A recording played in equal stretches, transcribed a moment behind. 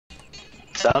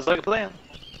Sounds like a plan.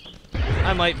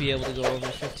 I might be able to go over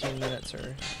 15 minutes,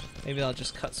 or maybe I'll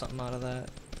just cut something out of that.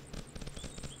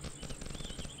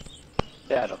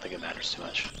 Yeah, I don't think it matters too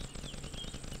much.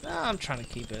 Nah, I'm trying to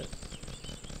keep it.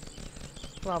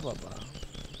 Blah, blah, blah.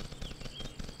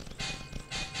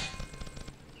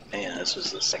 Man, this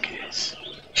was the case.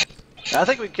 I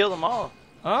think we killed them all.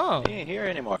 Oh. He ain't here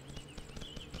anymore.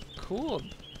 Cool.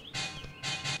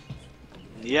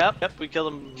 Yep, we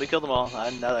killed them. We killed them all. Now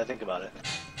that I think about it.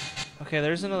 Okay,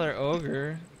 there's another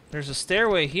ogre. There's a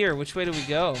stairway here. Which way do we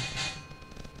go?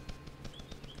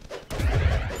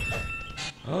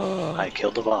 Oh. I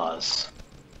killed the boss.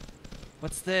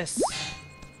 What's this?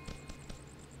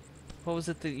 What was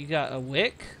it that you got? A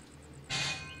wick?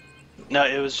 No,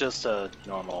 it was just a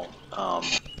normal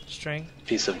String?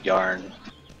 piece of yarn.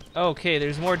 Okay,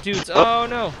 there's more dudes. Oh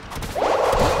no!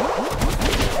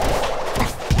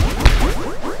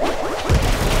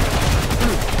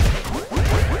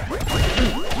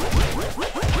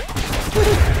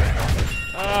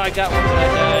 Oh, I got one when I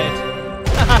died.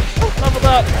 Haha, leveled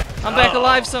up! I'm back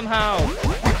alive somehow!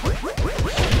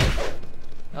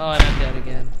 Oh, and I'm dead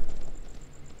again.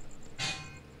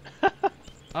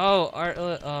 Oh,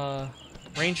 our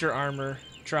ranger armor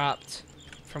dropped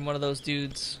from one of those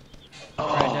dudes. Oh.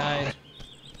 Where I died.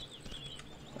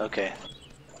 Okay,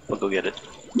 we'll go get it.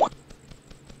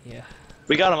 Yeah.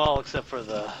 We got them all except for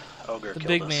the ogre. The killed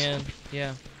big us. man.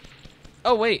 Yeah.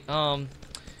 Oh wait.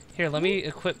 Here, let me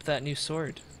equip that new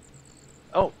sword.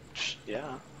 Oh,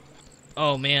 yeah.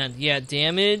 Oh man, yeah.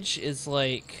 Damage is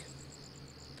like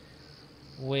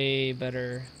way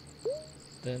better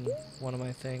than one of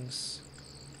my things.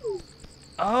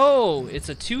 Oh, it's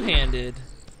a two-handed.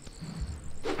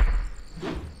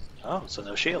 Oh, so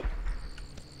no shield.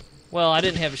 Well, I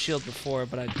didn't have a shield before,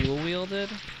 but I dual-wielded.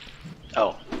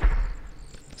 Oh.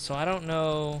 So I don't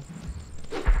know.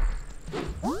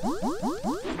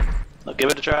 Well,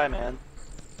 give it a try, man.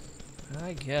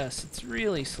 I guess it's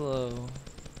really slow,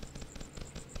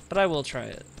 but I will try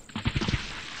it.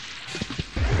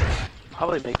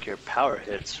 Probably make your power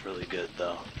hits really good,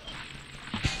 though.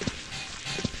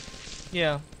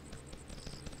 Yeah,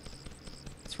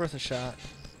 it's worth a shot.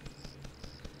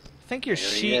 I think your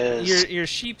There he is.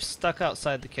 sheep's stuck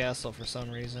outside the castle for some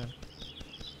reason.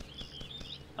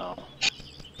 Oh.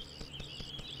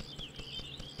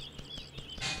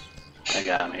 I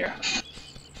got him here.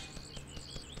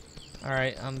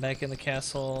 Alright, I'm back in the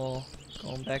castle,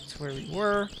 going back to where we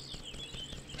were.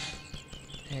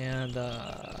 And,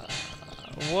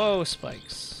 whoa,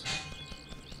 spikes.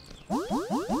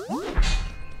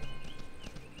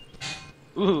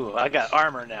 Ooh, I got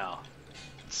armor now.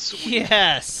 Sweet.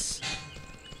 Yes!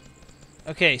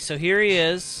 Okay, so here he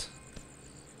is.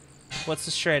 What's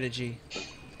the strategy?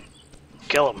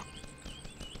 Kill him.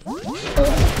 Oh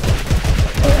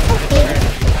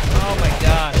my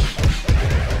gosh.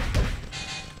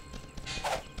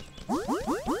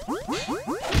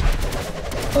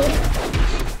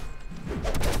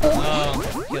 Oh,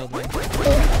 he killed me.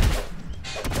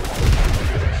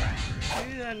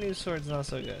 Maybe that new sword's not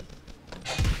so good.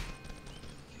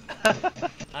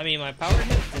 I mean, my power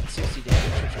hit did 60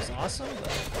 damage, which was awesome,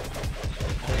 but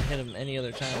I didn't hit him any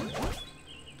other time.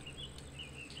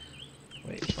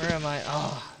 Wait, where am I?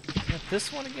 Oh, is that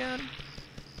this one again?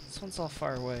 This one's all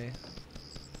far away.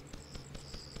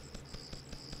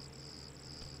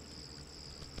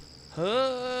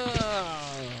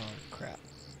 Oh, crap.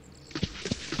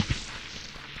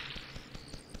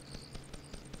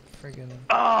 Friggin'.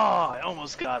 Oh, I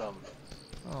almost got him.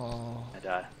 Oh. I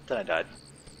died. Then I died.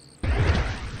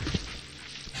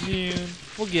 Man,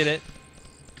 we'll get it.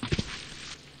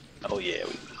 Oh yeah,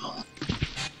 we will.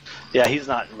 Yeah, he's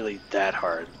not really that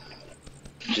hard.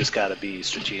 You just gotta be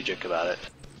strategic about it.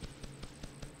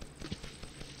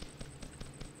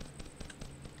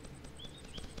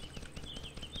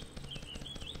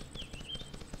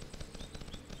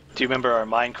 Do you remember our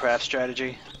Minecraft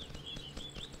strategy?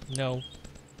 No.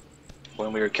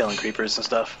 When we were killing creepers and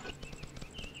stuff?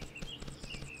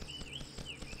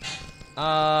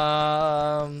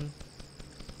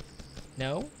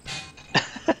 No?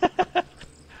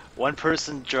 One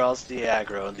person draws the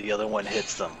aggro and the other one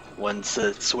hits them. Once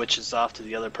it switches off to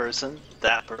the other person,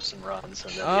 that person runs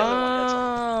and then the other one hits them.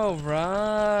 Oh,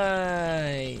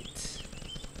 right.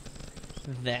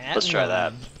 That Let's try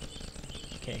that.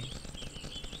 Okay.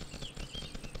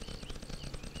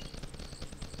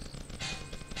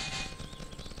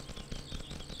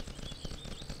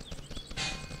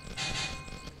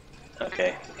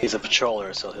 Okay, he's a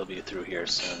patroller, so he'll be through here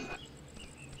soon.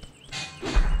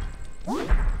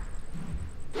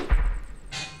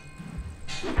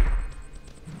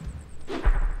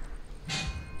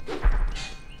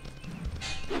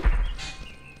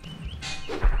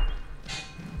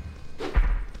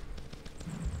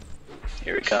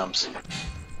 comes.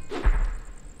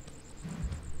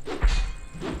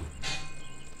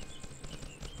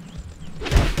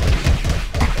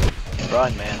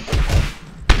 Run, man.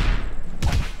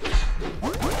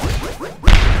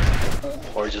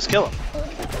 Or just kill him.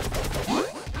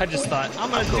 I just thought,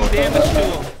 I'm gonna do damage to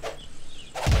him.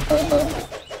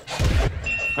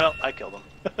 Well, I killed him.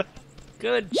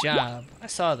 Good job. I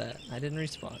saw that. I didn't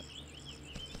respawn.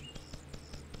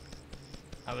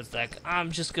 I was like,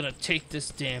 I'm just gonna take this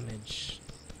damage.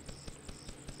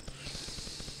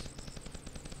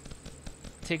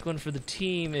 Take one for the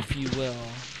team, if you will.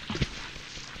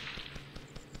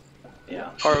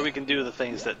 Yeah. Or we can do the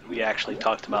things that we actually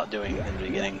talked about doing in the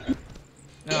beginning.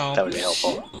 No. That would be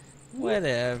helpful.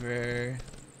 Whatever.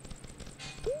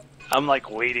 I'm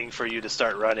like waiting for you to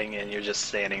start running and you're just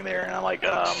standing there and I'm like,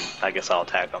 I guess I'll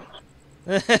attack him.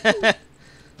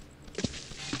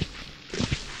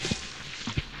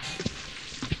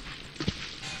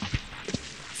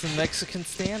 It's a Mexican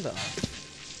standoff.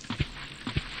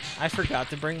 I forgot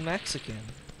to bring Mexican.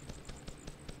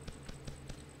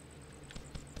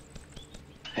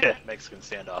 Mexican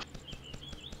standoff.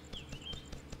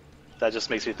 That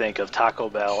just makes me think of Taco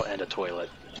Bell and a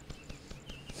toilet.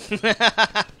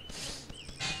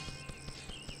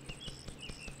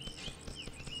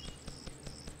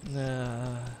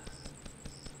 Nah.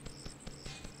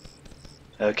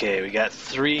 Okay, we got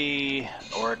 3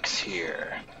 orcs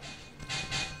here.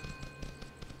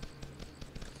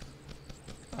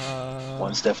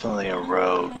 One's definitely a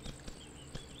rogue.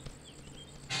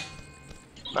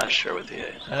 Not sure what the.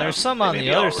 There's some on the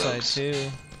other side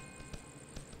too.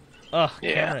 Ugh,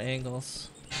 Yeah. camera angles.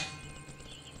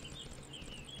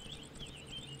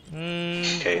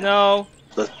 Okay. No.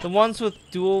 The ones with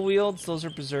dual wields, those are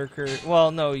berserker.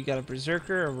 Well, no, you got a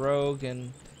berserker, a rogue,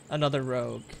 and another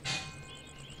rogue.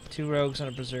 2 rogues and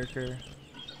a berserker.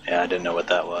 Yeah, I didn't know what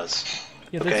that was.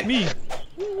 Yeah, that's me.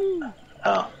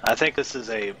 Oh, I think this is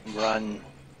a run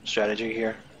strategy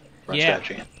here. Run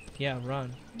strategy. Yeah,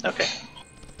 run. Okay.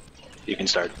 You can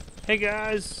start. Hey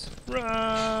guys,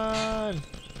 run!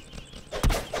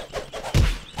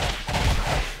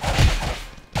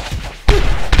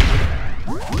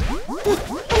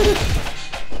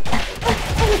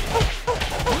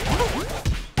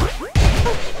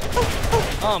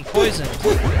 Oh, I'm poisoned.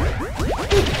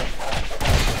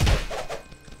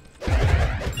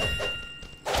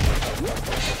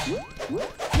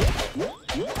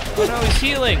 Oh no, he's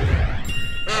healing!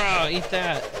 Oh, eat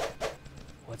that.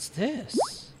 What's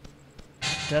this?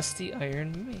 Dusty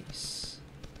iron mace.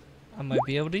 I might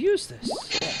be able to use this.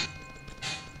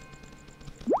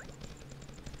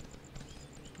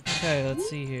 Okay, let's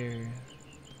see here.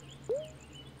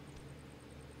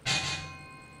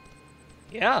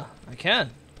 Yeah, I can.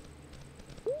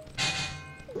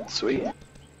 Sweet.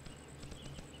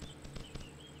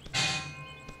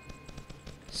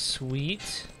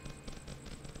 Sweet.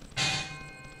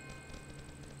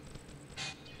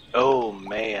 Oh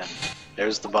man,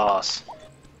 there's the boss.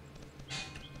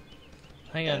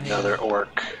 Hang on. Another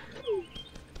orc.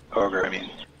 Ogre, I mean.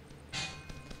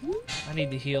 I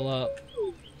need to heal up.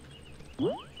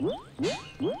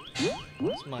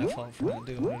 It's my fault for not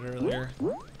doing it earlier.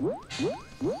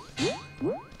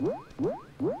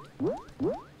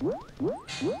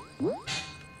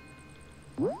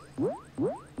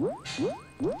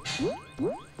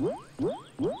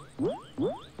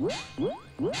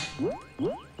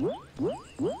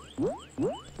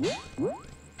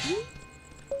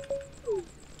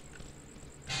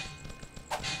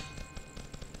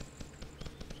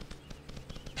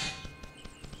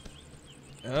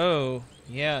 Oh,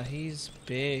 yeah, he's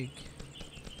big.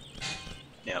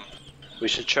 Yeah. We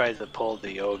should try to pull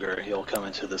the ogre. He'll come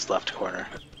into this left corner.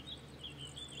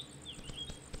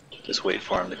 Just wait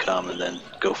for him to come and then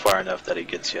go far enough that he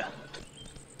gets you.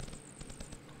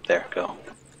 There, go.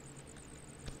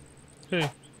 Hey.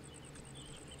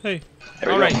 Hey.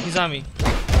 Alright, he's on me.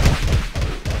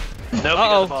 Nope,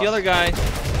 Uh-oh, the other guy.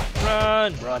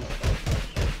 Run! Run.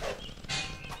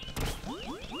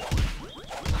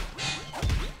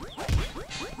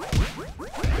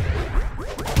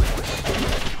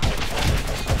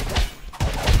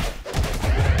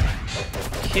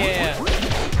 Yeah.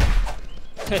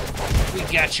 We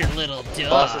got your little dog.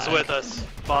 Boss is with us.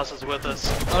 Boss is with us.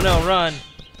 Oh no, run.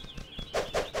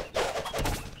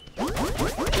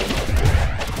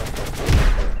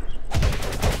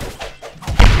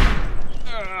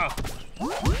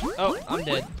 Oh, I'm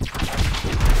dead.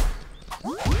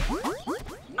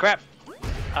 Crap!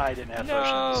 I didn't have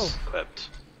potions equipped.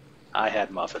 I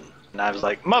had Muffin. And I was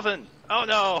like, Muffin! Oh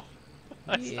no!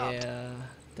 Yeah,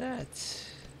 that's...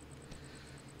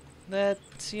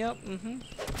 That's, yep,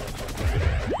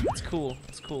 It's cool.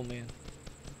 It's cool, man.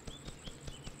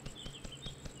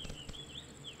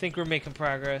 Think we're making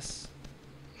progress.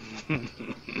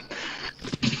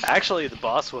 Actually, the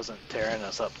boss wasn't tearing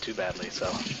us up too badly,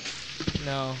 so...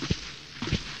 No.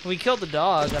 We killed the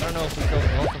dog. I don't know if we killed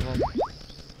both of them.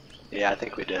 Yeah, I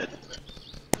think we did.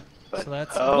 But, So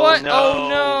that's... oh, what? No, oh,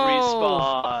 no!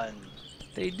 Respawn!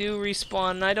 They do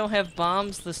respawn, and I don't have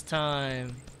bombs this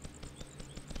time.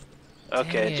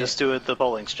 Okay, just do it the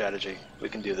bowling strategy. We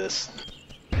can do this.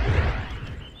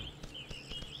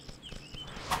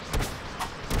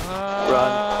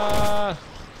 Run.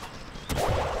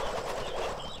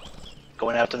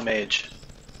 Going after the mage.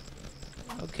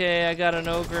 Okay, I got an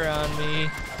ogre on me.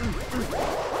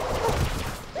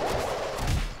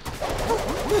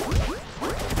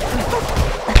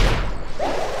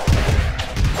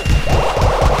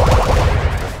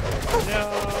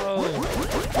 No!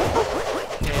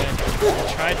 Yeah,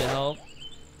 I tried to help.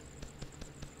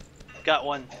 Got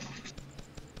one.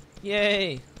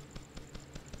 Yay!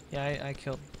 Yeah, I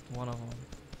killed one of them.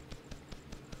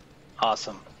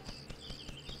 Awesome.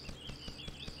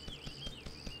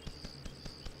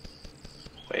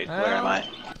 Wait, where am I?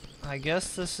 I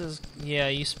guess this is... Yeah,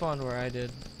 you spawned where I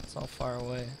did. It's all far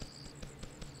away.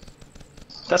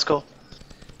 That's cool.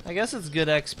 I guess it's good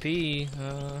XP,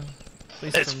 at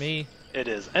least for me. It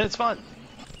is, and it's fun.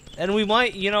 And we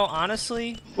might, you know,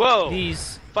 honestly... Whoa!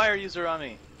 These... Fire user on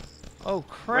me. Oh,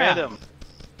 crap. Random.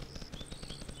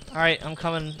 Alright, I'm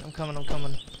coming.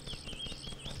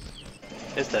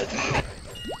 It's dead.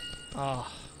 Oh.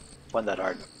 Wasn't that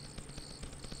hard.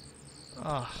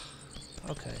 Oh.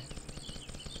 Okay.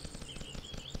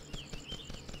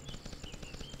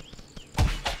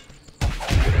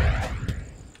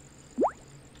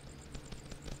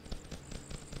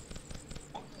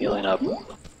 Healing up.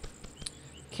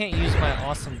 Can't use my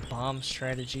awesome bomb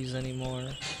strategies anymore.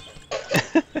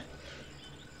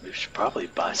 We should probably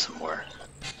buy some more.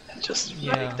 And just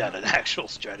make that an actual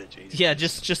strategy. Yeah,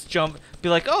 just jump. Be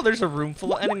like, oh, there's a room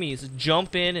full of enemies.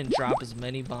 Jump in and drop as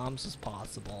many bombs as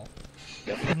possible.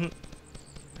 Yep.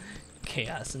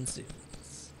 Chaos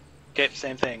ensues. Okay,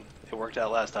 same thing. It worked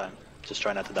out last time. Just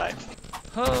try not to die.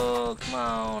 Oh, come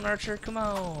on, Archer, come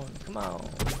on.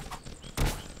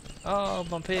 Oh,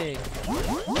 my pig. Come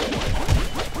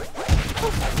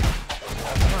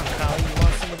on, Collie, you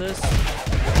want some of this?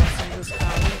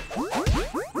 Collie?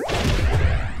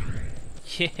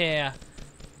 Yeah.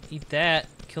 Eat that.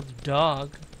 Kill the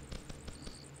dog.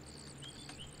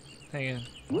 Hang on.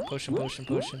 Potion.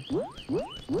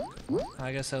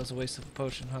 I guess that was a waste of a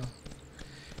potion, huh?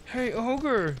 Hey,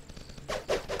 ogre!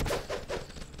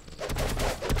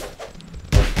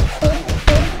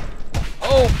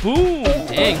 Oh, boom!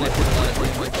 Dang, that did a lot of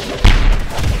damage.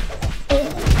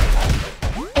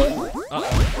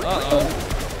 Uh-oh.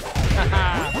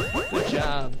 Haha! Good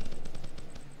job.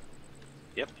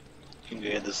 Yep. You can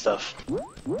get this stuff.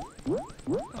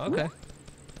 Okay.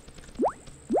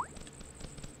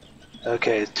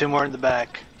 Okay, 2 more in the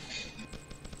back.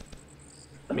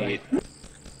 Let me eat.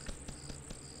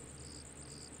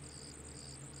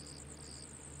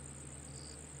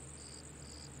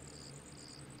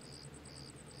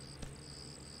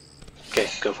 Okay,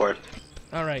 go for it.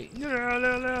 Alright.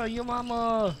 No, your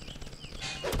mama!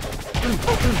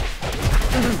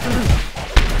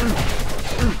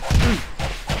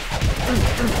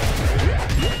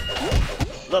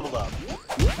 Level up.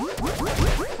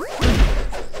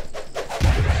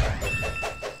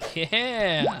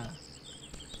 Yeah!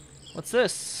 What's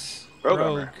this? Rogue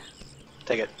armor.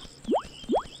 Take it.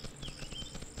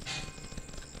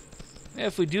 Yeah,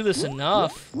 if we do this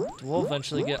enough, we'll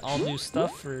eventually get all new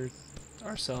stuff for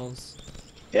ourselves.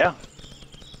 Yeah.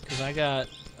 Because I got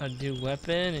a new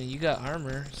weapon and you got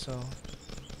armor, so...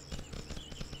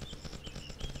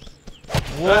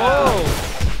 Whoa!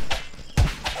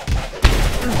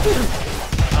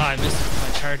 Oh, I missed my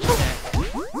charge attack.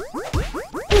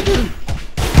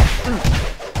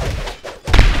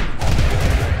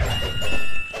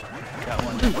 Got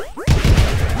one.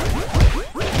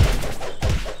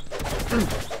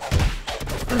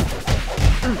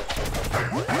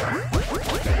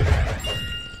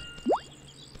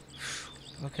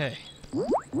 Okay.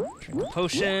 Drink a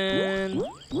potion.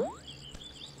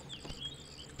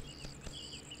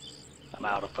 I'm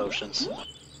out of potions.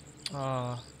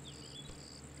 But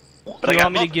But you I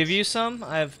want me to muffins. give you some?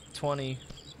 I have 20.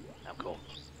 I'm cool.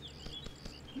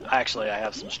 Actually, I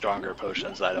have some stronger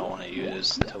potions I don't want to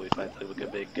use until we fight the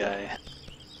big guy.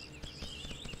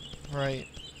 Right.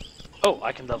 Oh,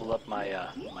 I can level up my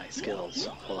my skills.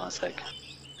 Hold on a sec.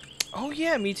 Oh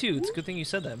yeah, me too. It's a good thing you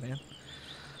said that, man.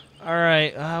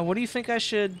 Alright, what do you think I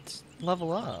should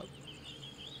level up?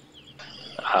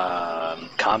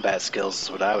 Combat skills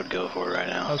is what I would go for right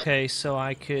now. Okay, so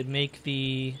I could make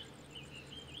the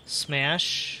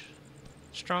smash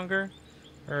stronger?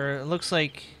 Or it looks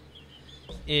like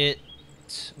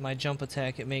my jump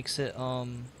attack, it makes it, a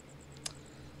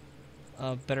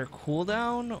better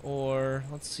cooldown, or,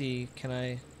 let's see, can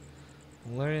I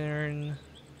learn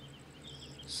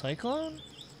Cyclone?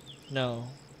 No.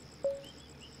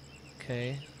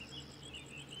 Okay.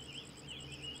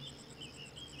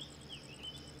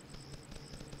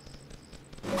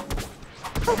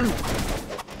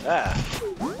 Ah.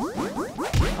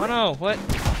 Oh no, what?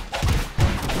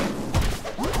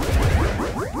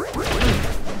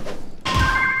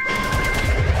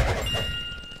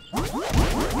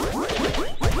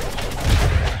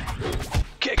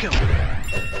 Kick him!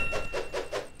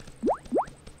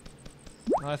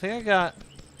 Well, I think I got,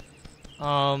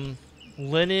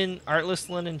 artless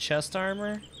linen chest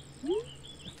armor.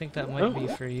 I think that might be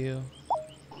for you.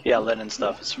 Yeah, linen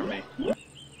stuff is for me.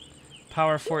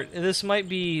 Power fort. This might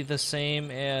be the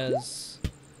same as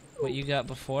what you got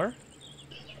before.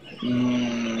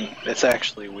 It's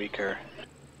actually weaker.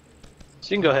 So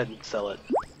you can go ahead and sell it.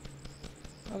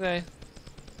 Okay.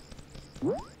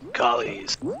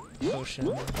 Collies. Potion.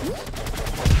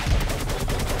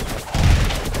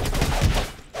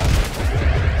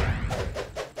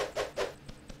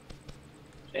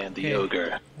 And the Okay.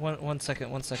 ogre. One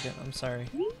second. I'm sorry.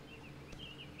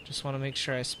 Just want to make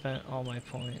sure I spent all my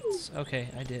points. Okay,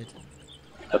 I did.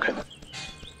 Okay.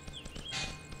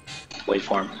 Wait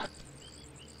for him.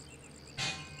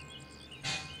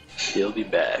 He'll be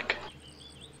back.